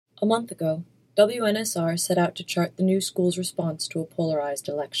A month ago, WNSR set out to chart the new school's response to a polarized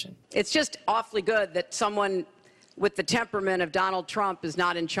election. It's just awfully good that someone with the temperament of Donald Trump is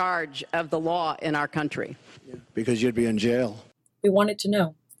not in charge of the law in our country. Because you'd be in jail. We wanted to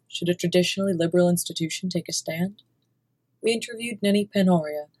know, should a traditionally liberal institution take a stand? We interviewed Neni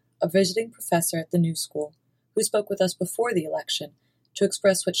Penoria, a visiting professor at the new school, who spoke with us before the election to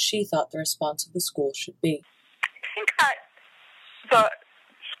express what she thought the response of the school should be. I think that the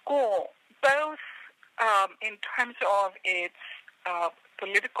school, both in terms of its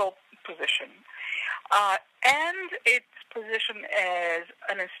political position and its position as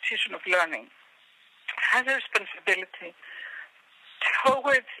an institution of learning, has a responsibility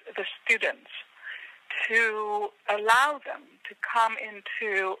towards the students to allow them to come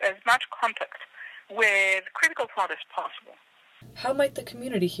into as much contact with critical thought as possible. How might the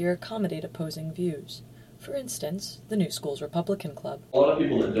community here accommodate opposing views? For instance, the new school's Republican Club. A lot of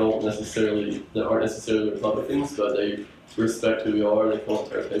people that aren't necessarily Republicans, but they respect who we are, they come up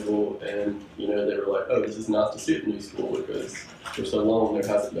to our table, and they were like, oh, this is nice to see at the new school because for so long there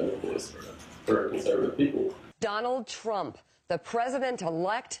hasn't been a voice for conservative people. Donald Trump, the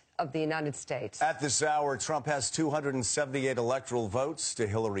president-elect of the United States. At this hour, Trump has 278 electoral votes to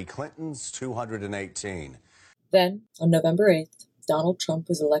Hillary Clinton's 218. Then, on November 8th, Donald Trump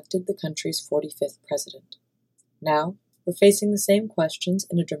was elected the country's 45th president. Now, we're facing the same questions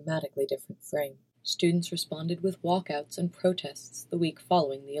in a dramatically different frame. Students responded with walkouts and protests the week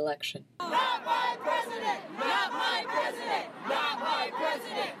following the election. Not my president! Not my president! Not my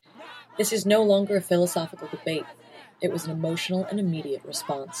president! This is no longer a philosophical debate. It was an emotional and immediate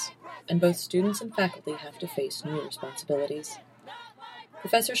response, and both students and faculty have to face new responsibilities.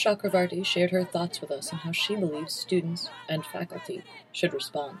 Professor Chakravarti shared her thoughts with us on how she believes students and faculty should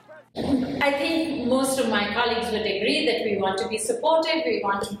respond. I think most of my colleagues would agree that we want to be supportive, we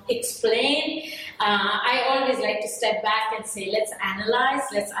want to explain. I always like to step back and say, let's analyze,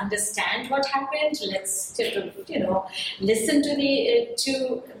 let's understand what happened, let's listen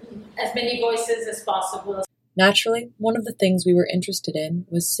to as many voices as possible. Naturally, one of the things we were interested in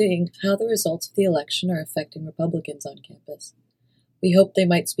was seeing how the results of the election are affecting Republicans on campus. We hoped they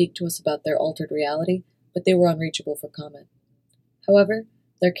might speak to us about their altered reality, but they were unreachable for comment. However,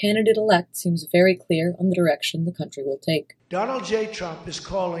 their candidate-elect seems very clear on the direction the country will take. Donald J. Trump is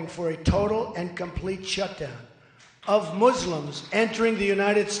calling for a total and complete shutdown of Muslims entering the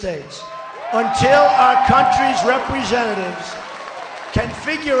United States until our country's representatives can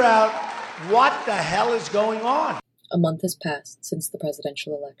figure out what the hell is going on. A month has passed since the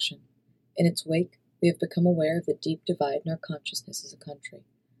presidential election. In its wake, we have become aware of the deep divide in our consciousness as a country.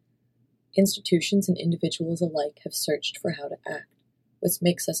 Institutions and individuals alike have searched for how to act, which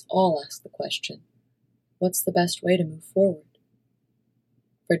makes us all ask the question, what's the best way to move forward?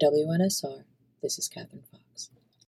 For WNSR, this is Catherine Fox.